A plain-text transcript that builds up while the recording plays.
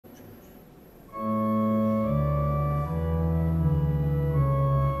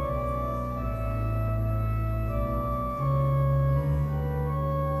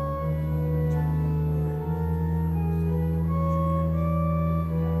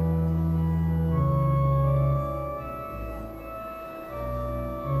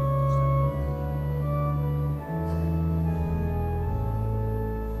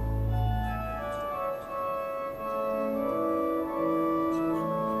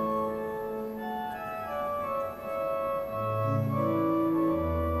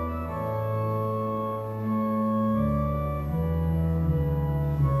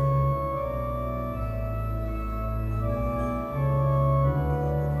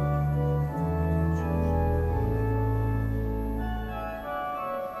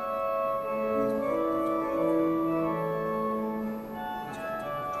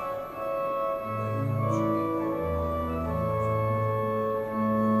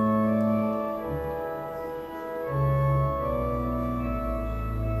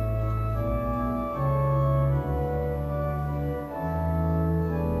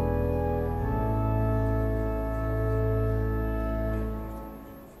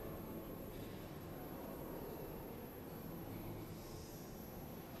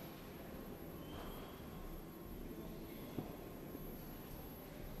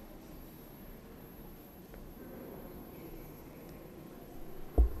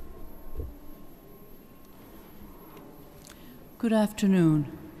Good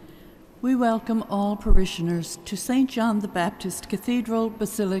afternoon. We welcome all parishioners to St. John the Baptist Cathedral,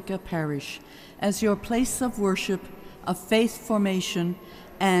 Basilica Parish as your place of worship, of faith formation,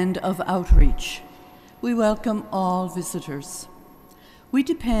 and of outreach. We welcome all visitors. We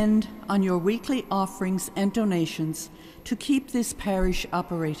depend on your weekly offerings and donations to keep this parish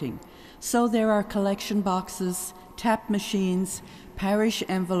operating, so there are collection boxes, tap machines, parish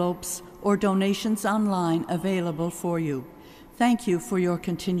envelopes, or donations online available for you. Thank you for your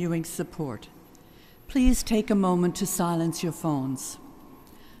continuing support. Please take a moment to silence your phones.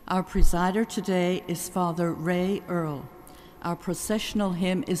 Our presider today is Father Ray Earle. Our processional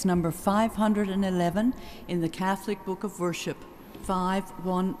hymn is number 511 in the Catholic Book of Worship,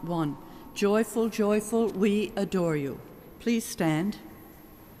 511. Joyful, joyful, we adore you. Please stand.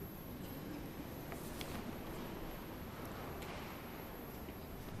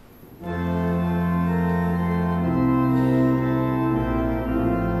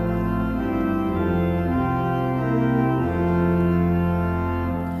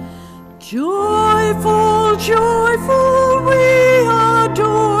 Joyful, joyful, we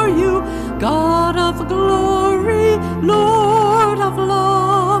adore you, God of glory, Lord of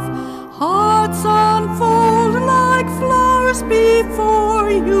love. Hearts unfold like flowers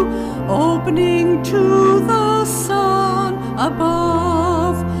before you, opening to the sun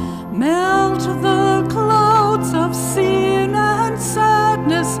above. Melt the clouds of sin and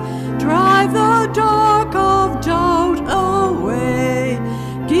sadness, drive the dark of doubt away.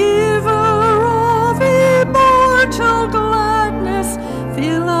 Giver of immortal gladness,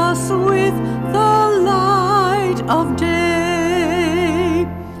 fill us with the light of day.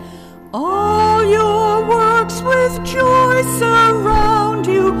 All your works with joy surround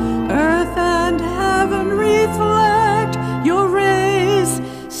you, earth and heaven reflect your rays.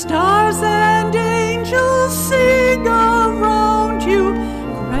 Stars and angels sing around you,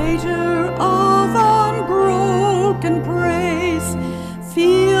 greater of unbroken praise.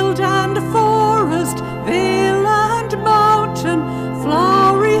 Field and forest, vale and mountain,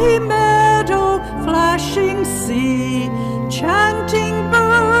 flowery meadow, flashing sea, chanting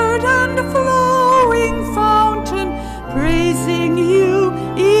bird and flowing fountain, praising you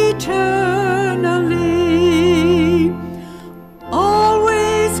eternally.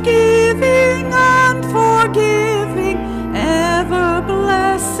 Always giving and forgiving, ever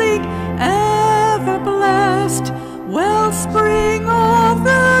blessing, ever blessed, wellspring of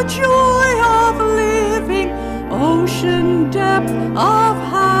the joy of living, ocean depth of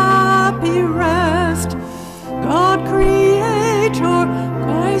happy rest. God Creator,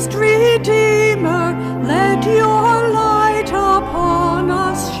 Christ Redeemer, let your light upon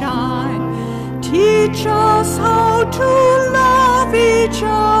us shine. Teach us how to love each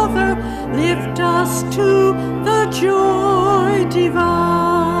other, lift us to the joy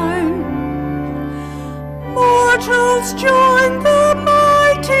divine. Mortals join the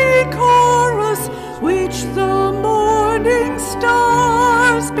mighty chorus which the morning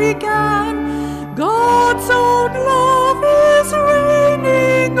stars began. God's own love is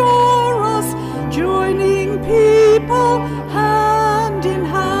reigning o'er us, joining people hand in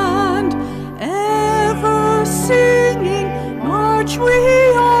hand. Ever singing, march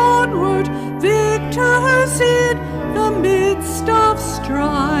we onward, victors in the midst of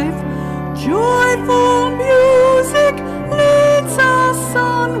strife. Joyful music leads us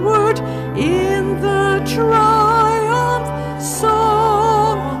onward in the triumph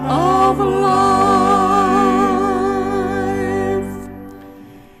song of life.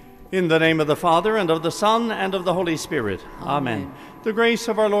 In the name of the Father, and of the Son, and of the Holy Spirit. Amen. Amen. The grace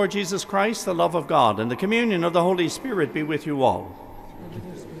of our Lord Jesus Christ, the love of God, and the communion of the Holy Spirit be with you all.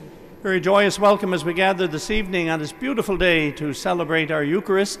 Very joyous welcome as we gather this evening on this beautiful day to celebrate our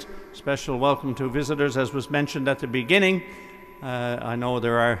Eucharist. Special welcome to visitors, as was mentioned at the beginning. I know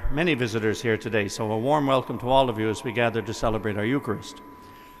there are many visitors here today, so a warm welcome to all of you as we gather to celebrate our Eucharist.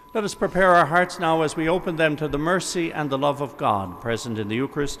 Let us prepare our hearts now as we open them to the mercy and the love of God present in the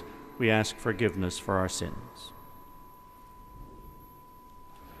Eucharist. We ask forgiveness for our sins.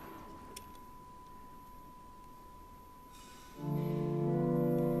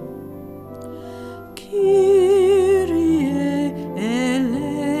 Kyrie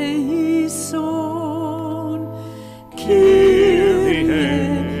eleison, Kyrie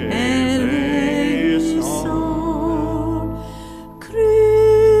eleison,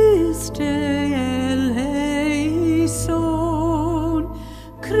 Christe eleison,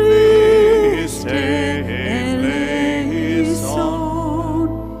 Christe eleison,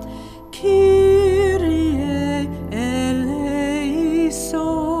 Kyrie eleison,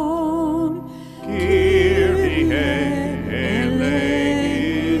 Kyrie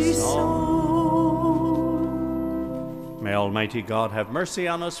Almighty God, have mercy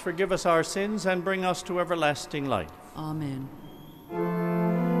on us, forgive us our sins, and bring us to everlasting life. Amen.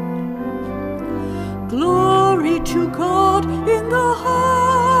 Glory to God in the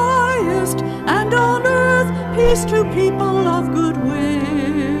highest, and on earth peace to people of good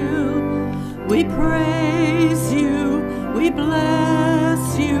will. We praise you, we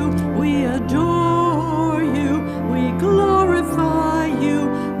bless you, we adore you, we glorify you,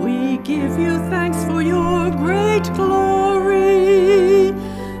 we give you thanks for your great glory.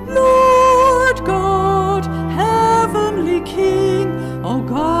 Lord God, heavenly King, O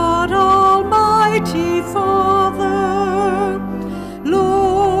God Almighty Father,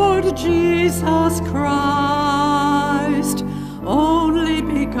 Lord Jesus Christ, only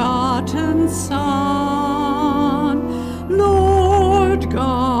begotten Son, Lord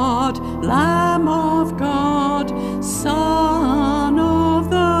God, Lamb of God, Son of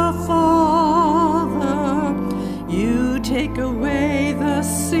the Father, you take away the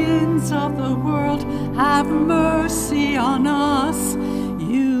sins of the world, have mercy on us.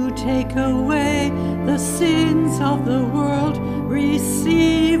 You take away the sins of the world,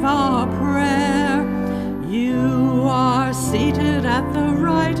 receive our prayer. You are seated at the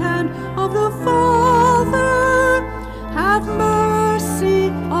right hand of the Father, have mercy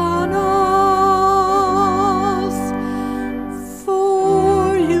on us.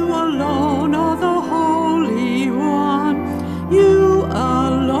 For you alone are the Holy One, you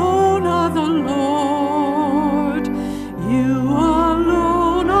alone are the Lord, you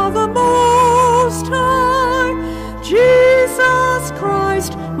alone are the Most High, Jesus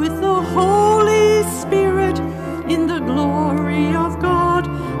Christ, with the Holy Spirit, in the glory of God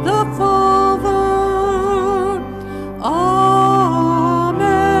the Father. Amen.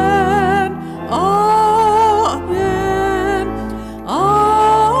 Amen.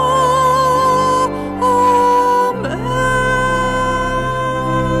 Amen.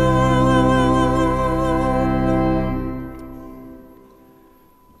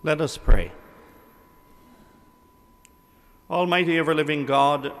 Let us pray. Almighty ever-living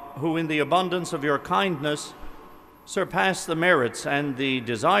God, who in the abundance of your kindness surpass the merits and the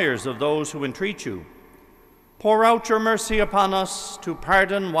desires of those who entreat you, pour out your mercy upon us to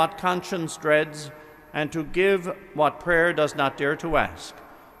pardon what conscience dreads and to give what prayer does not dare to ask.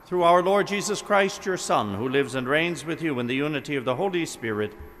 Through our Lord Jesus Christ, your Son, who lives and reigns with you in the unity of the Holy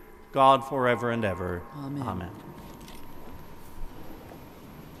Spirit, God forever and ever. Amen. Amen.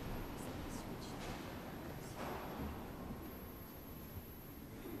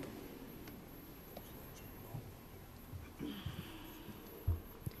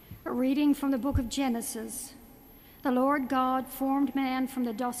 A reading from the book of Genesis. The Lord God formed man from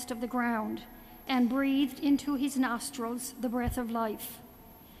the dust of the ground and breathed into his nostrils the breath of life,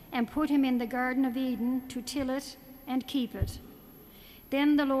 and put him in the Garden of Eden to till it and keep it.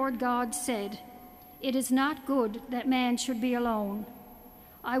 Then the Lord God said, "It is not good that man should be alone.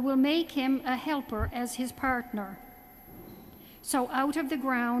 I will make him a helper as his partner." So out of the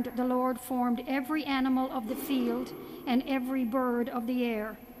ground the Lord formed every animal of the field and every bird of the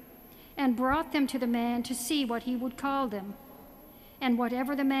air, and brought them to the man to see what he would call them. And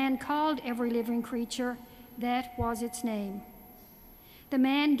whatever the man called every living creature, that was its name. The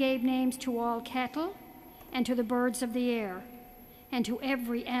man gave names to all cattle, and to the birds of the air, and to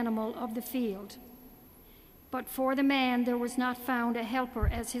every animal of the field. But for the man there was not found a helper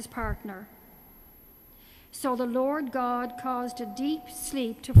as his partner. So the Lord God caused a deep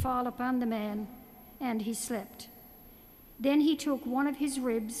sleep to fall upon the man, and he slept. Then he took one of his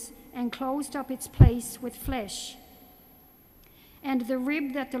ribs and closed up its place with flesh. And the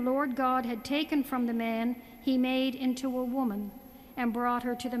rib that the Lord God had taken from the man he made into a woman and brought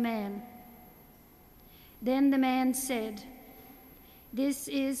her to the man. Then the man said, "This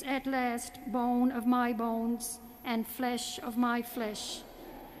is at last bone of my bones and flesh of my flesh.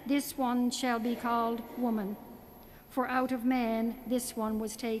 This one shall be called woman, for out of man this one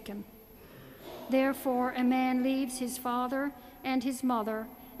was taken. Therefore a man leaves his father and his mother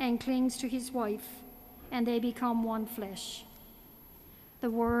and clings to his wife, and they become one flesh."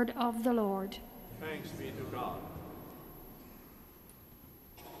 The word of the Lord. Thanks be to God.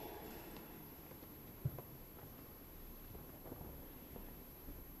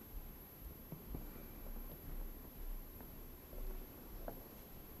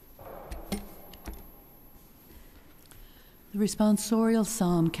 The responsorial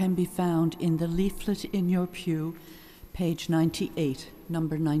psalm can be found in the leaflet in your pew, page 98,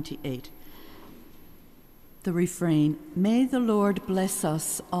 number 98. The refrain, "May the Lord bless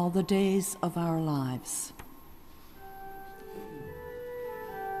us all the days of our lives."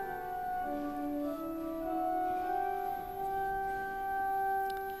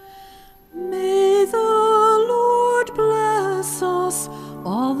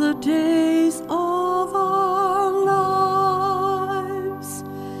 days of our lives.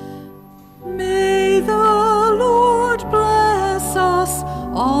 May the Lord bless us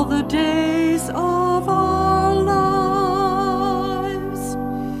all the days of our lives.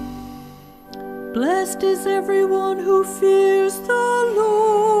 Blessed is everyone who fears the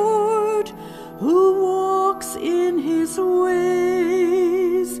Lord, who walks in his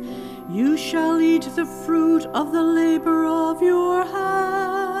ways. You shall eat the fruit of the labor of your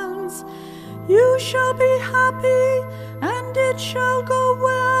hands. You shall be happy, and it shall go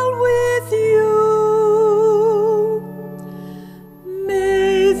well with you.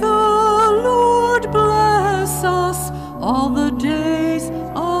 May the Lord bless us all the days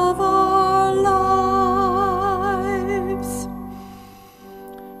of our lives.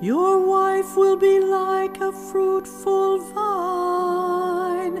 Your wife will be like a fruitful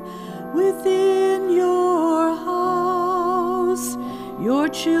vine within your house. Your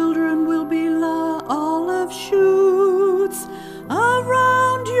children will be olive shoots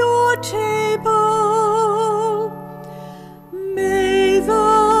around your table. May the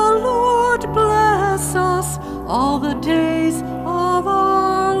Lord bless us all the days of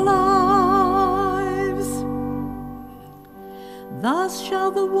our lives. Thus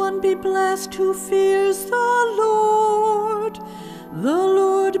shall the one be blessed who fears the Lord. The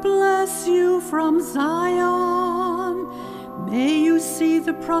Lord bless you from Zion. May you see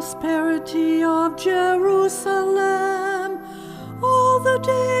the prosperity of Jerusalem all the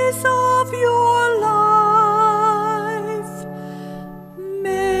days of your life.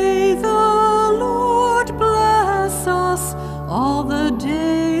 May the Lord bless us all the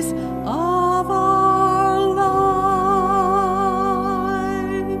days of our lives.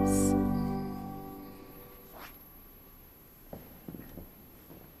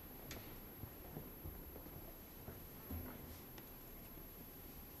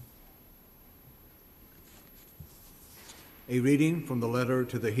 A reading from the letter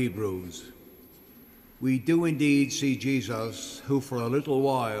to the Hebrews. We do indeed see Jesus, who for a little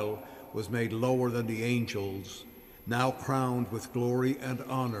while was made lower than the angels, now crowned with glory and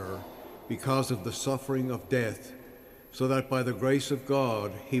honor because of the suffering of death, so that by the grace of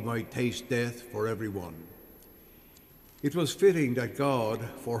God he might taste death for everyone. It was fitting that God,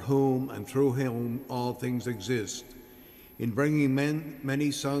 for whom and through whom all things exist, in bringing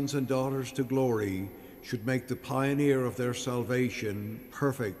many sons and daughters to glory, should make the pioneer of their salvation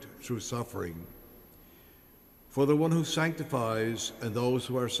perfect through suffering. For the one who sanctifies and those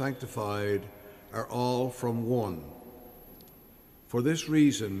who are sanctified are all from one. For this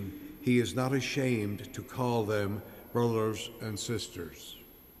reason, he is not ashamed to call them brothers and sisters.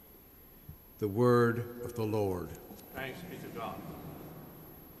 The word of the Lord. Thanks be to God.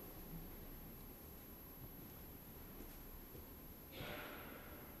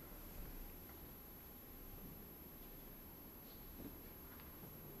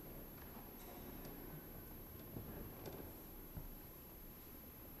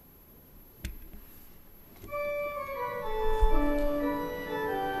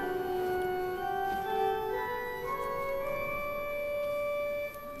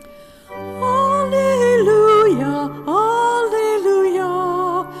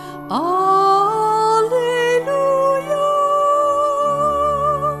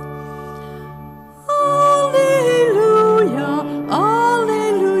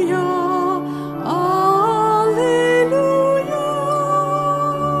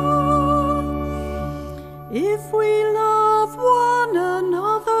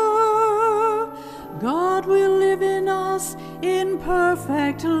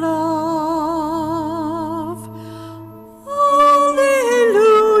 perfect love.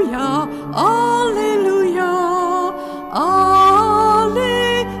 Alleluia, alleluia, alleluia.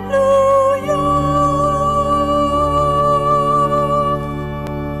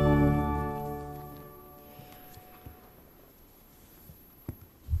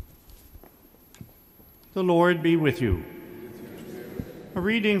 The Lord be with you. A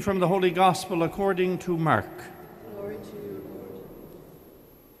reading from the Holy Gospel according to Mark. Glory to you, Lord.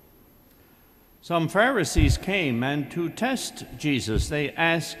 Some Pharisees came, and to test Jesus, they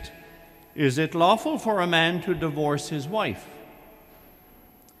asked, "Is it lawful for a man to divorce his wife?"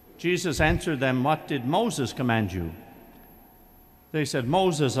 Jesus answered them, "What did Moses command you?" They said,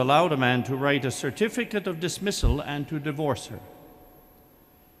 "Moses allowed a man to write a certificate of dismissal and to divorce her."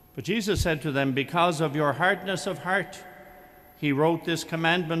 But Jesus said to them, "Because of your hardness of heart, he wrote this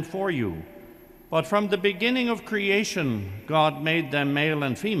commandment for you. But from the beginning of creation, God made them male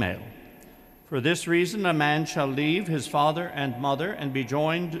and female. For this reason, a man shall leave his father and mother and be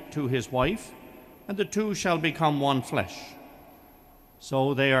joined to his wife, and the two shall become one flesh.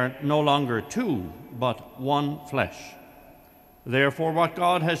 So they are no longer two, but one flesh. Therefore, what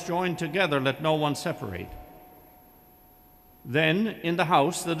God has joined together, let no one separate. Then, in the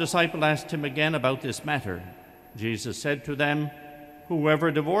house, the disciple asked him again about this matter. Jesus said to them, "Whoever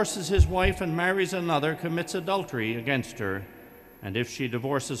divorces his wife and marries another commits adultery against her, and if she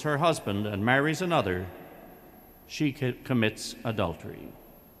divorces her husband and marries another, she commits adultery."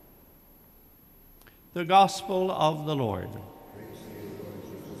 The Gospel of the Lord.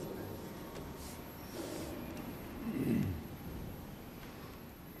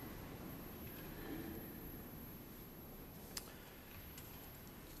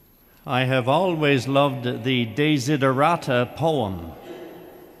 I have always loved the Desiderata poem.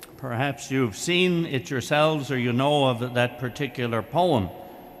 Perhaps you've seen it yourselves or you know of that particular poem.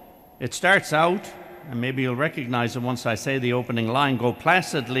 It starts out, and maybe you'll recognize it once I say the opening line, "Go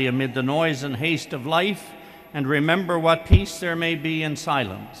placidly amid the noise and haste of life, and remember what peace there may be in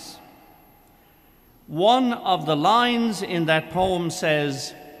silence." One of the lines in that poem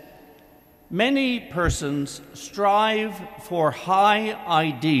says, "Many persons strive for high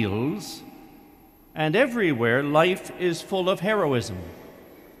ideals, and everywhere life is full of heroism."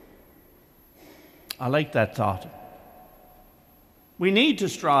 I like that thought. We need to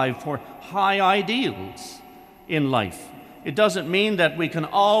strive for high ideals in life. It doesn't mean that we can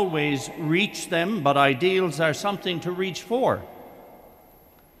always reach them, but ideals are something to reach for.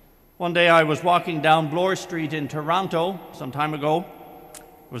 One day I was walking down Bloor Street in Toronto some time ago.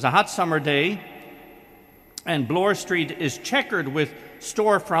 It was a hot summer day, and Bloor Street is checkered with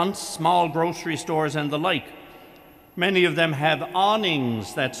storefronts, small grocery stores and the like. Many of them have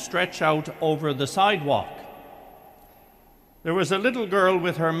awnings that stretch out over the sidewalk. There was a little girl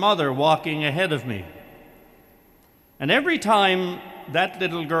with her mother walking ahead of me. And every time that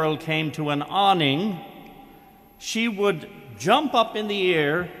little girl came to an awning, she would jump up in the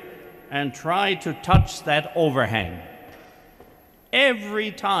air and try to touch that overhang.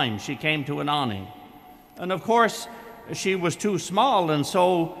 Every time she came to an awning. And of course, she was too small, and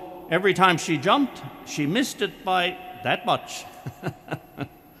so every time she jumped, she missed it by that much.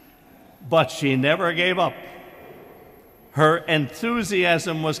 But she never gave up. Her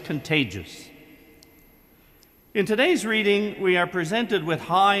enthusiasm was contagious. In today's reading, we are presented with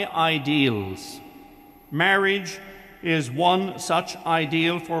high ideals. Marriage is one such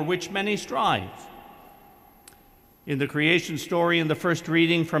ideal for which many strive. In the creation story in the first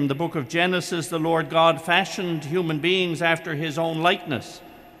reading from the book of Genesis, the Lord God fashioned human beings after his own likeness.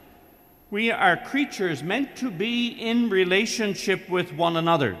 We are creatures meant to be in relationship with one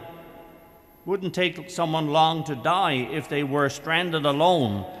another. Wouldn't take someone long to die if they were stranded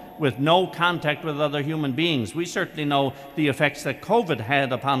alone with no contact with other human beings. We certainly know the effects that COVID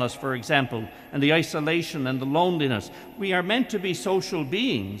had upon us, for example, and the isolation and the loneliness. We are meant to be social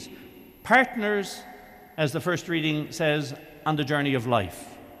beings, partners, as the first reading says, on the journey of life.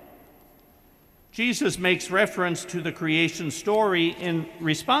 Jesus makes reference to the creation story in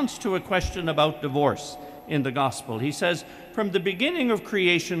response to a question about divorce in the gospel. He says, "From the beginning of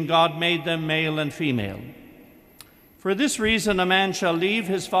creation, God made them male and female. For this reason, a man shall leave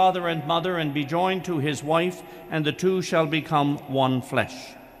his father and mother and be joined to his wife, and the two shall become one flesh."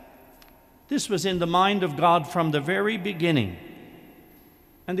 This was in the mind of God from the very beginning.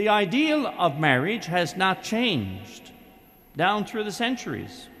 And the ideal of marriage has not changed down through the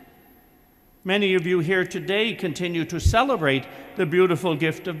centuries. Many of you here today continue to celebrate the beautiful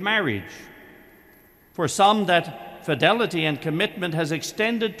gift of marriage. For some, that fidelity and commitment has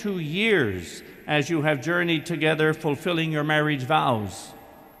extended to years as you have journeyed together fulfilling your marriage vows,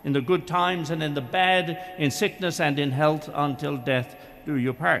 in the good times and in the bad, in sickness and in health, until death do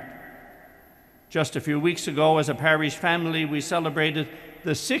you part. Just a few weeks ago, as a parish family, we celebrated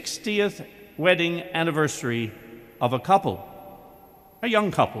the 60th wedding anniversary of a couple, a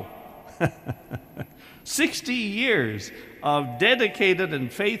young couple. 60 years of dedicated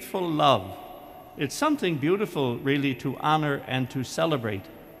and faithful love. It's something beautiful, really, to honor and to celebrate.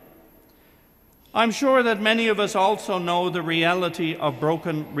 I'm sure that many of us also know the reality of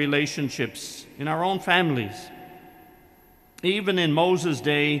broken relationships in our own families. Even in Moses'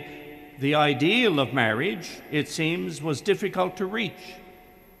 day, the ideal of marriage, it seems, was difficult to reach.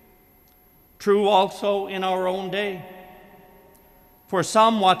 True also in our own day. For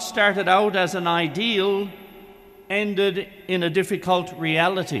some, what started out as an ideal ended in a difficult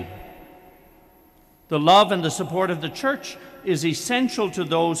reality. The love and the support of the church is essential to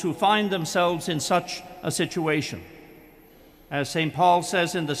those who find themselves in such a situation. As St. Paul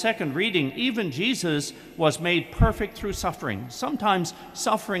says in the second reading, even Jesus was made perfect through suffering. Sometimes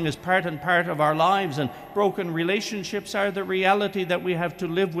suffering is part and part of our lives, and broken relationships are the reality that we have to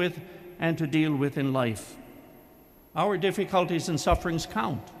live with and to deal with in life. Our difficulties and sufferings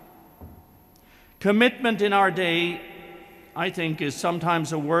count. Commitment in our day, I think, is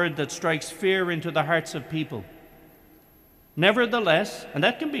sometimes a word that strikes fear into the hearts of people. Nevertheless, and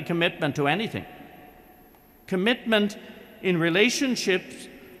that can be commitment to anything, commitment in relationships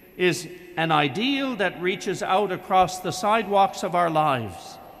is an ideal that reaches out across the sidewalks of our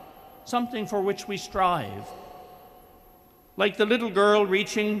lives, something for which we strive. Like the little girl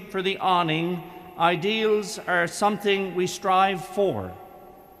reaching for the awning, ideals are something we strive for.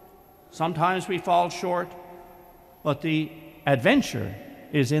 Sometimes we fall short, but the adventure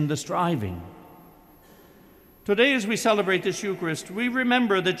is in the striving. Today, as we celebrate this Eucharist, we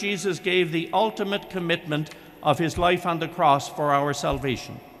remember that Jesus gave the ultimate commitment of his life on the cross for our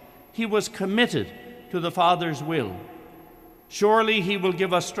salvation. He was committed to the Father's will. Surely he will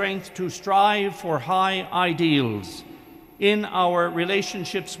give us strength to strive for high ideals in our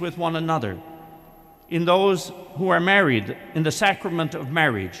relationships with one another, in those who are married, in the sacrament of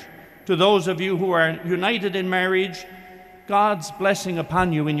marriage. To those of you who are united in marriage, God's blessing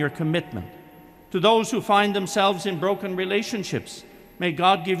upon you in your commitment. To those who find themselves in broken relationships, may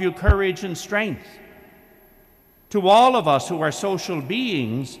God give you courage and strength. To all of us who are social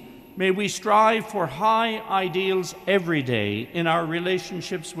beings, may we strive for high ideals every day in our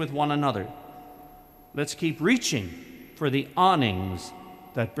relationships with one another. Let's keep reaching for the awnings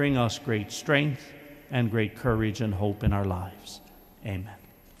that bring us great strength and great courage and hope in our lives. Amen.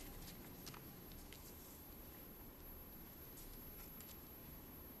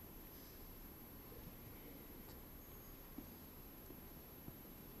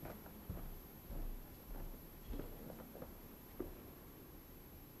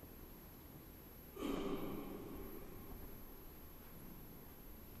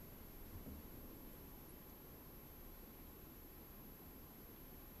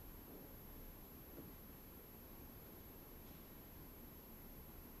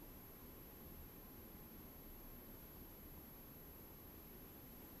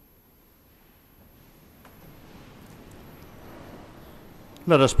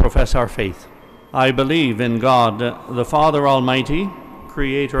 Let us profess our faith. I believe in God, the Father Almighty,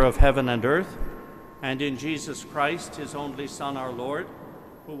 creator of heaven and earth, and in Jesus Christ, his only Son, our Lord,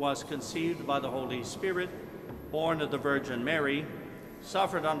 who was conceived by the Holy Spirit, born of the Virgin Mary,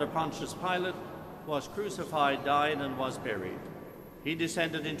 suffered under Pontius Pilate, was crucified, died, and was buried. He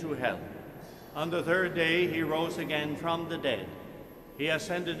descended into hell. On the third day he rose again from the dead. He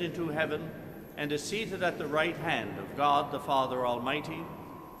ascended into heaven and is seated at the right hand of God the Father Almighty.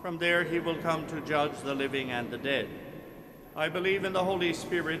 From there he will come to judge the living and the dead. I believe in the Holy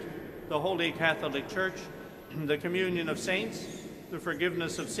Spirit, the Holy Catholic Church, the communion of saints, the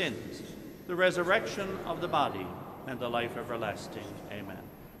forgiveness of sins, the resurrection of the body, and the life everlasting. Amen.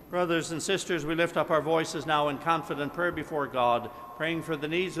 Brothers and sisters, we lift up our voices now in confident prayer before God, praying for the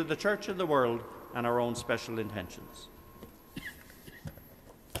needs of the Church and the world and our own special intentions.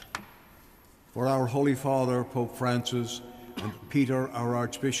 For our Holy Father, Pope Francis, and Peter, our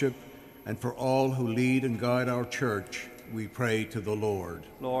Archbishop, and for all who lead and guide our Church, we pray to the Lord.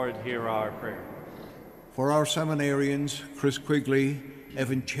 Lord, hear our prayer. For our seminarians, Chris Quigley,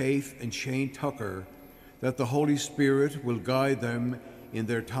 Evan Chafe, and Shane Tucker, that the Holy Spirit will guide them in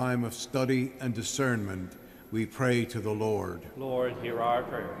their time of study and discernment, we pray to the Lord. Lord, hear our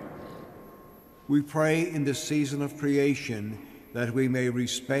prayer. We pray in this season of creation that we may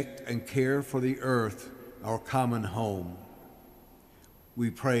respect and care for the earth, our common home. We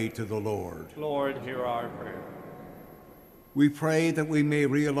pray to the Lord. Lord, hear our prayer. We pray that we may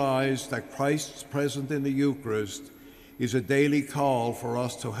realize that Christ's presence in the Eucharist is a daily call for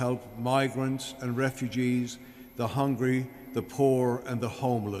us to help migrants and refugees, the hungry, the poor, and the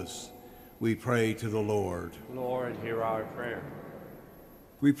homeless. We pray to the Lord. Lord, hear our prayer.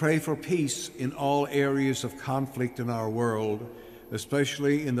 We pray for peace in all areas of conflict in our world,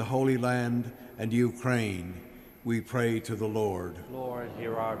 especially in the Holy Land and Ukraine. We pray to the Lord. Lord,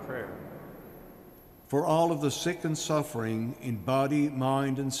 hear our prayer. For all of the sick and suffering in body,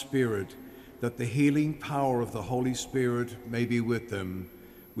 mind, and spirit, that the healing power of the Holy Spirit may be with them,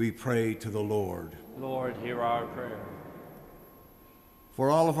 we pray to the Lord. Lord, hear our prayer. For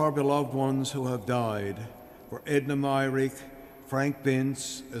all of our beloved ones who have died, for Edna Myrick, Frank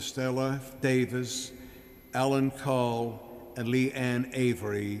Bince, Estella Davis, Alan Call, and Lee Ann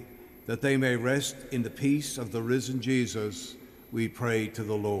Avery, that they may rest in the peace of the risen Jesus, we pray to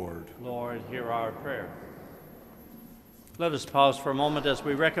the Lord. Lord, hear our prayer. Let us pause for a moment as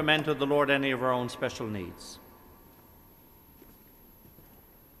we recommend to the Lord any of our own special needs.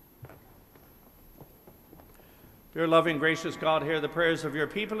 Dear loving, gracious God, hear the prayers of your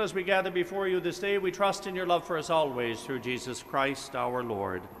people as we gather before you this day. We trust in your love for us always through Jesus Christ our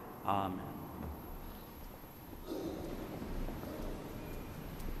Lord. Amen.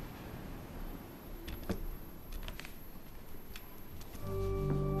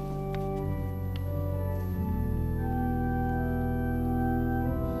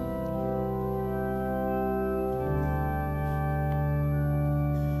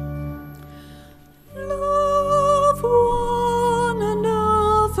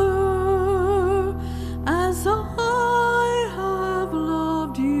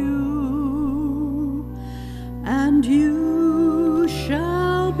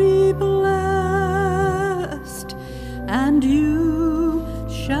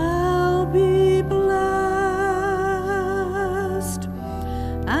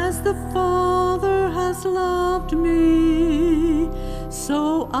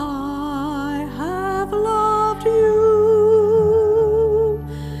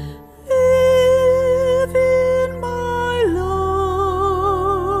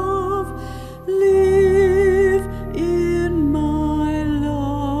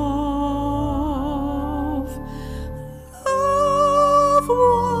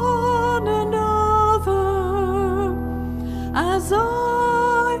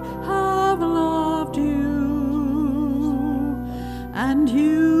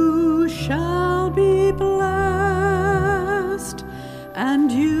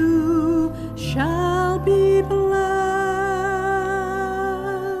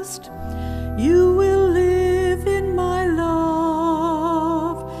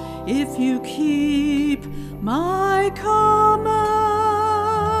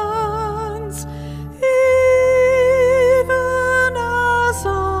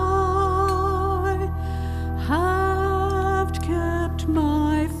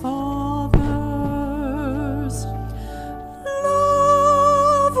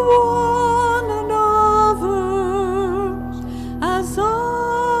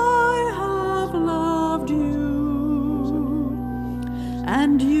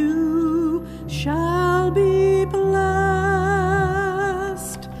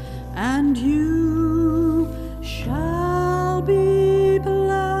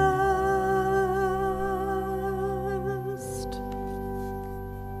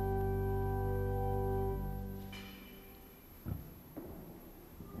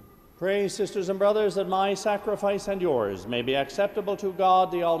 Pray, sisters and brothers, that my sacrifice and yours may be acceptable to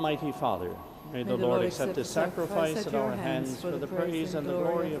God, the Almighty Father. May the Lord accept this sacrifice at our hands for the praise and the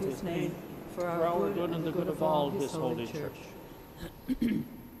glory of his name, for our good and the good of all his holy church.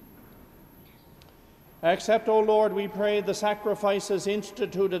 Accept, O Lord, we pray, the sacrifices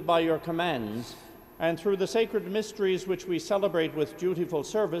instituted by your commands, and through the sacred mysteries which we celebrate with dutiful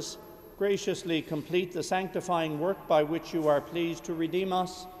service, graciously complete the sanctifying work by which you are pleased to redeem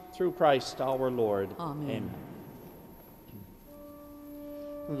us, through Christ our Lord. Amen.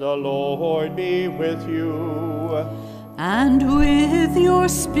 Amen. The Lord be with you. And with your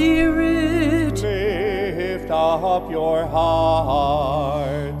spirit. Lift up your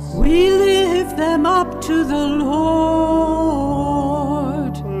hearts. We lift them up to the Lord.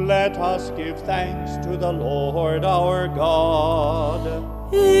 Let us give thanks to the Lord our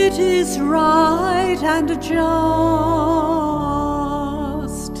God. It is right and just.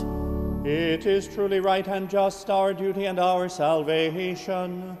 It is truly right and just, our duty and our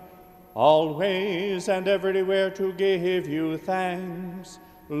salvation, always and everywhere to give you thanks,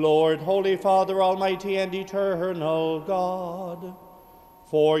 Lord, Holy Father, Almighty and eternal God.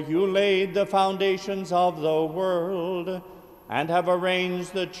 For you laid the foundations of the world, and have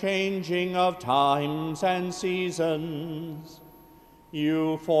arranged the changing of times and seasons.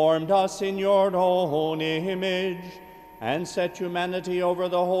 You formed us in your own image, and set humanity over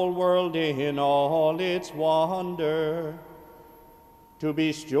the whole world in all its wonder, to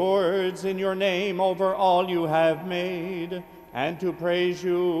be stewards in your name over all you have made, and to praise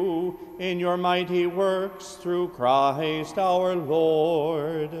you in your mighty works through Christ our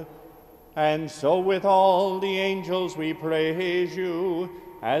Lord. And so with all the angels we praise you,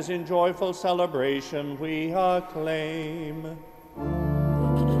 as in joyful celebration we acclaim.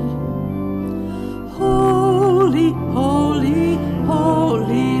 Holy, holy,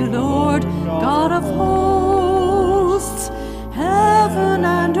 holy Lord, God of hosts, heaven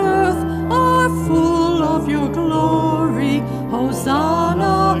and earth are full of your glory.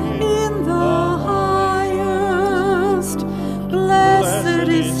 Hosanna in the highest. Blessed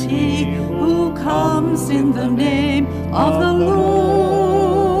is he who comes comes in the name of the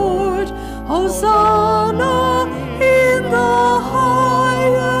Lord. Hosanna in the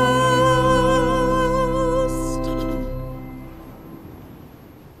highest.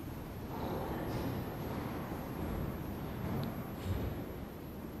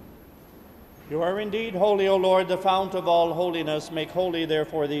 You are indeed holy, O Lord, the fount of all holiness. Make holy,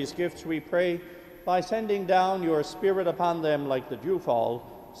 therefore, these gifts, we pray, by sending down your Spirit upon them like the dewfall,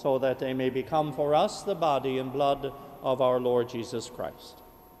 so that they may become for us the body and blood of our Lord Jesus Christ.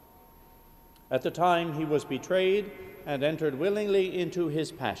 At the time he was betrayed and entered willingly into his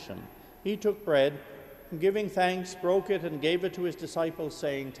passion, he took bread, and giving thanks, broke it and gave it to his disciples,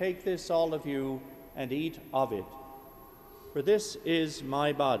 saying, "Take this, all of you, and eat of it. For this is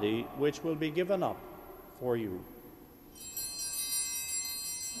my body, which will be given up for you."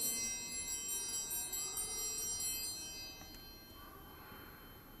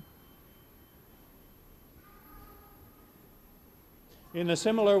 In a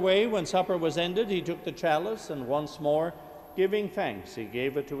similar way, when supper was ended, he took the chalice, and once more, giving thanks, he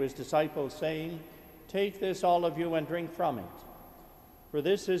gave it to his disciples, saying, "Take this, all of you, and drink from it. For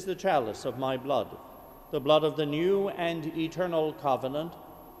this is the chalice of my blood, the blood of the new and eternal covenant,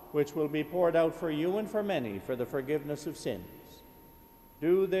 which will be poured out for you and for many for the forgiveness of sins.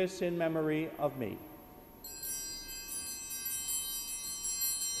 Do this in memory of me."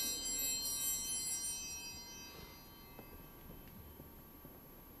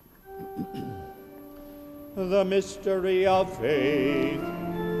 The mystery of faith.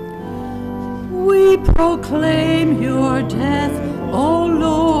 We proclaim your death, O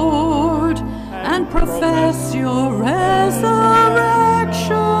Lord, and profess your resurrection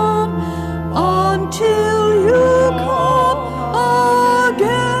until you come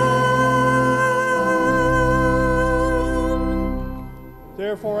again.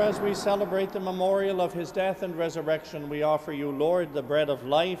 Therefore, as we celebrate the memorial of his death and resurrection, we offer you, Lord, the bread of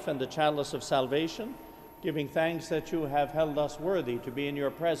life and the chalice of salvation, giving thanks that you have held us worthy to be in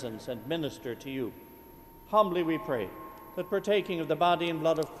your presence and minister to you. Humbly we pray that, partaking of the body and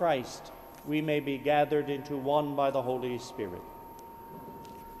blood of Christ, we may be gathered into one by the Holy Spirit.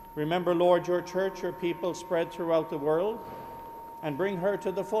 Remember, Lord, your church, your people spread throughout the world, and bring her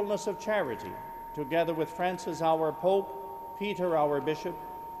to the fullness of charity, together with Francis, our Pope, Peter, our Bishop,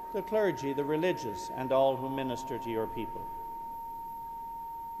 the clergy, the religious, and all who minister to your people.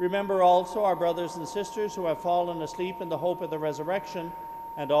 Remember also our brothers and sisters who have fallen asleep in the hope of the resurrection,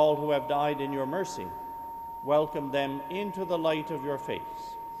 and all who have died in your mercy. Welcome them into the light of your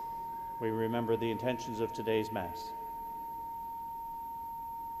face. We remember the intentions of today's Mass.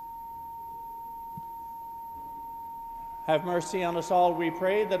 Have mercy on us all, we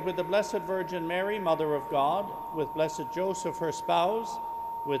pray, that with the Blessed Virgin Mary, Mother of God, with Blessed Joseph, her spouse,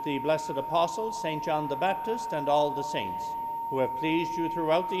 with the blessed apostles, St. John the Baptist, and all the saints who have pleased you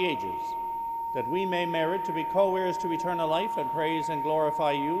throughout the ages, that we may merit to be co-heirs to eternal life and praise and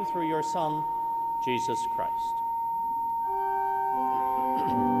glorify you through your Son, Jesus Christ.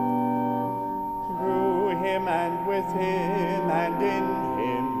 Through him and with him and in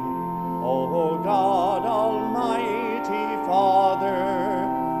him, O God, Almighty Father,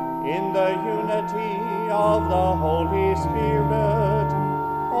 in the unity of the Holy Spirit,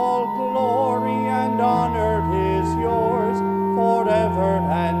 all glory and honor is yours forever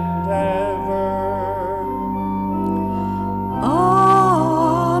and ever.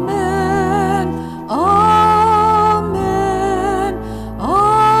 Amen. Amen.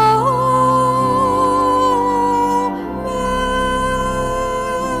 Amen.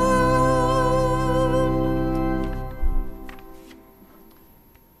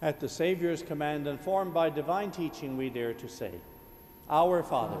 At the Savior's command, and formed by divine teaching, we dare to say, Our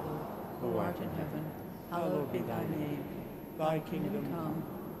Father, who art in heaven, hallowed be thy name. Thy kingdom come,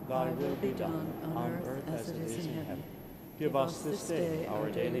 thy will be done, on earth as it is in heaven. Give us this day our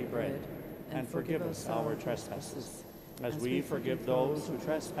daily bread, and forgive us our trespasses, as we forgive those who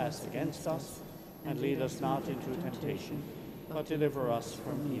trespass against us. And lead us not into temptation, but deliver us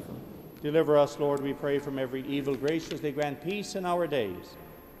from evil. Deliver us, Lord, we pray, from every evil. Graciously grant peace in our days,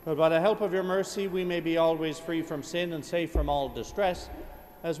 that by the help of your mercy we may be always free from sin and safe from all distress,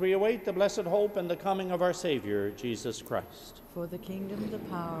 as we await the blessed hope and the coming of our Savior, Jesus Christ. For the kingdom, the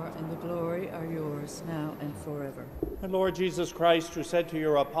power, and the glory are yours, now and forever. And Lord Jesus Christ, who said to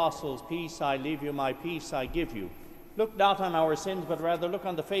your apostles, "Peace I leave you, my peace I give you," look not on our sins, but rather look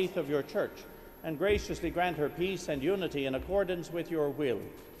on the faith of your church, and graciously grant her peace and unity in accordance with your will,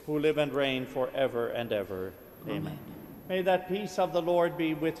 who live and reign forever and ever. Amen. May that peace of the Lord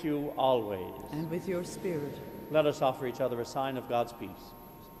be with you always. And with your spirit. Let us offer each other a sign of God's peace.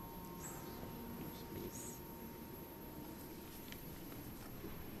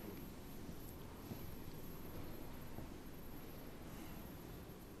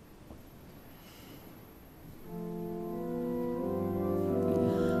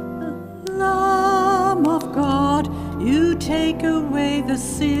 take away the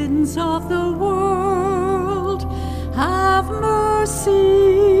sins of the world, have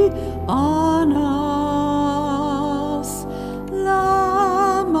mercy on us.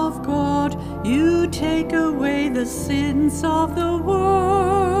 Lamb of God, you take away the sins of the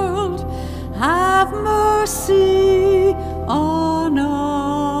world, have mercy on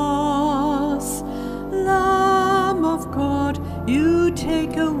us. Lamb of God, you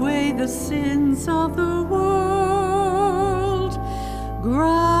take away the sins of the world,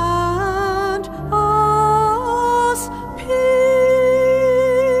 grant us peace.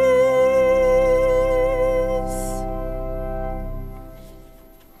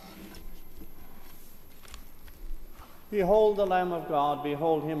 Behold the Lamb of God,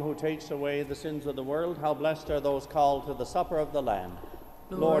 behold him who takes away the sins of the world. How blessed are those called to the supper of the Lamb.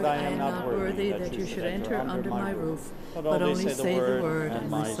 Lord, I am not worthy that you should enter under my roof, but only say the word, and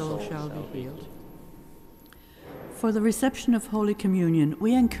my soul shall be healed. For the reception of Holy Communion,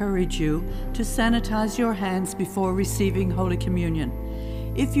 we encourage you to sanitize your hands before receiving Holy Communion.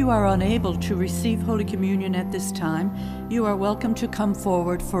 If you are unable to receive Holy Communion at this time, you are welcome to come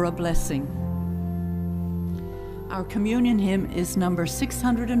forward for a blessing. Our communion hymn is number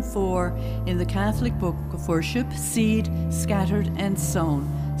 604 in the Catholic Book of Worship, Seed, Scattered and Sown,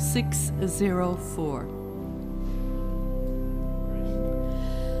 604.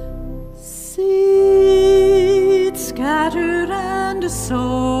 Seed scattered and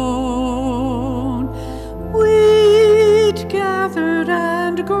sown, wheat gathered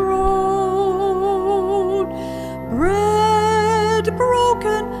and grown, bread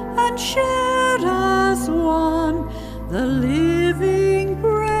broken and shared as one, the living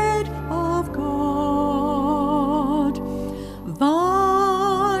bread of God,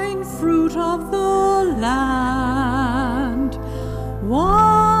 vine fruit of the land,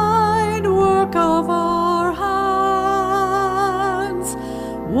 wine work of our hands,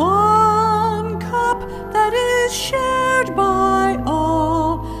 one cup that is shared by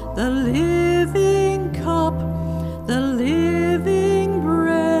all, the living cup, the living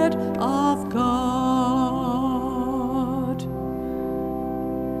bread of God.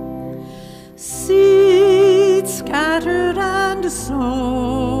 Seed scattered and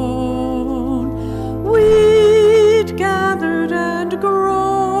sown, wheat gathered and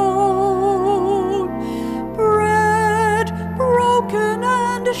grown, bread broken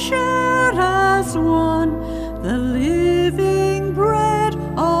and shared as one, the living bread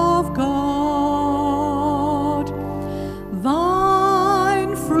of God,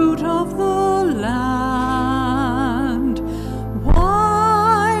 vine fruit of the land,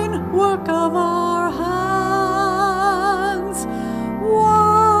 wine work of our hands,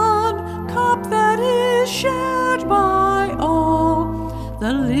 one cup that is shared by all,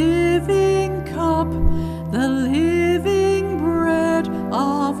 the living cup, the living bread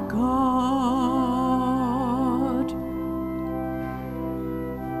of God.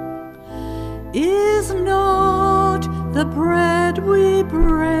 Is not the bread we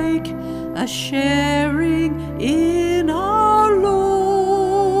break a sharing in our Lord?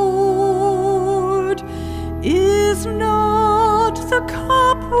 Is not the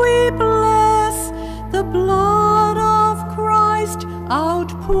cup we bless the blood of Christ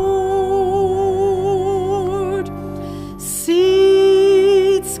outpoured?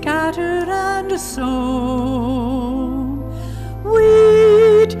 Seed scattered and sown,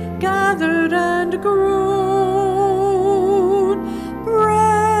 wheat gathered and grown,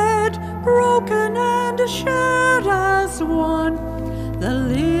 bread broken and shared as one, the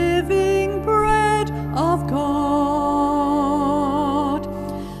living bread of God,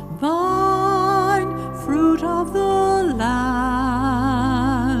 vine fruit of the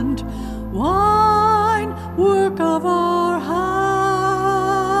land, wine work of our hands,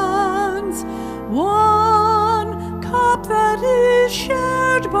 one cup that is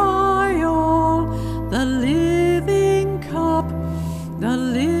shared by all, the living cup, the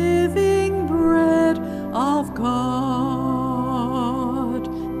living bread of God.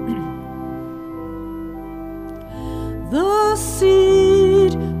 The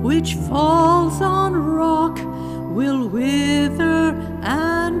seed which falls on rock will wither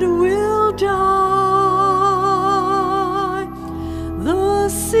and will die. The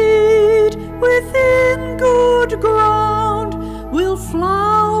seed within good ground will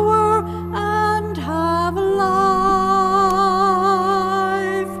flower and have life.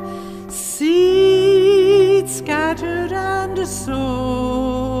 Seed scattered and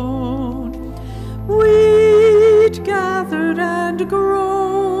sown, wheat gathered and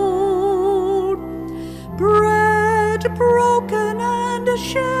grown, bread broken and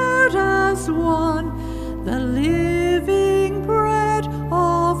shared as one, the living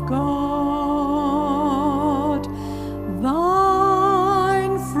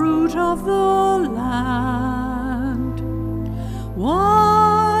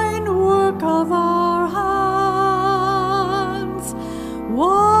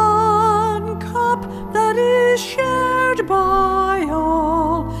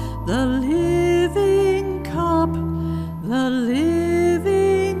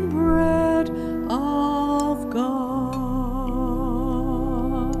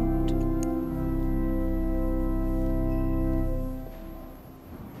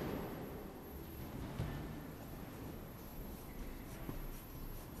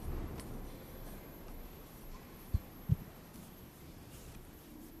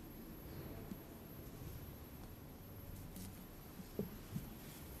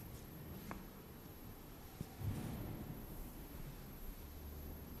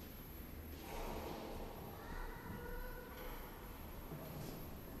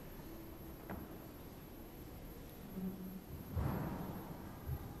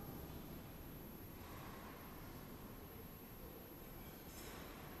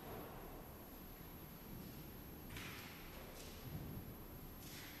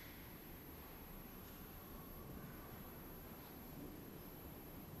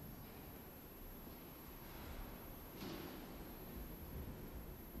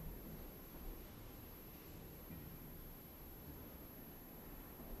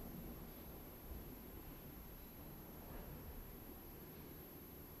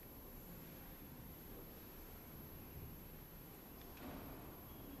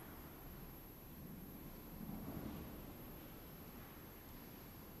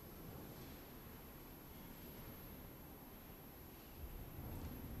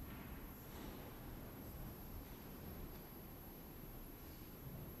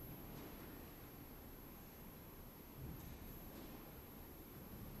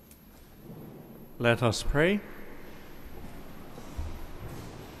Let us pray.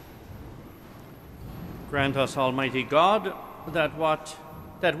 Grant us, Almighty God,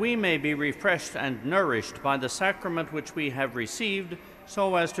 that we may be refreshed and nourished by the sacrament which we have received,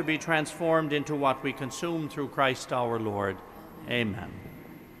 so as to be transformed into what we consume through Christ our Lord. Amen.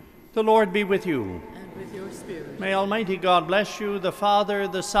 The Lord be with you. And with your spirit. May Almighty God bless you, the Father,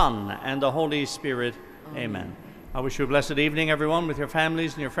 the Son, and the Holy Spirit. Amen. I wish you a blessed evening, everyone, with your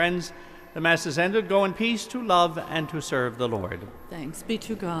families and your friends. The Mass is ended. Go in peace to love and to serve the Lord. Thanks be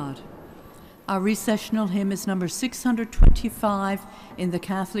to God. Our recessional hymn is number 625 in the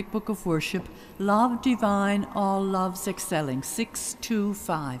Catholic Book of Worship, Love Divine, All Loves Excelling,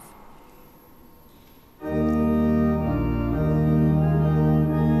 625.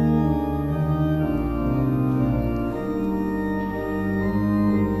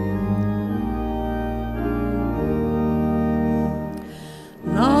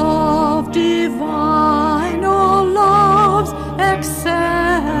 Love divine, all loves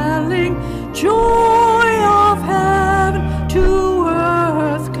excelling, joy of heaven to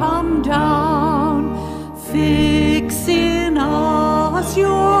earth come down. Fix in us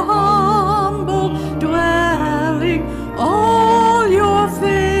your humble dwelling, all your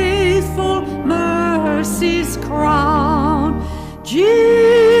faithful mercies crown.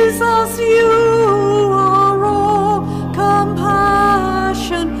 Jesus, you are all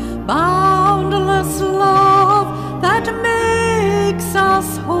compassion, boundless love that makes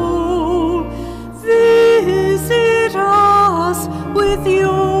us whole. Visit us with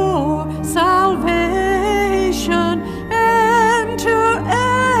your salvation, enter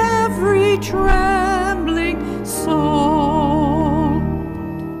every trembling soul.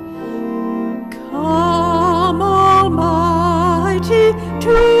 Come, Almighty,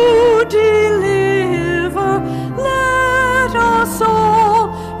 to deliver, let us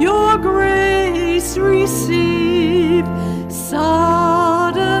all your grace receive.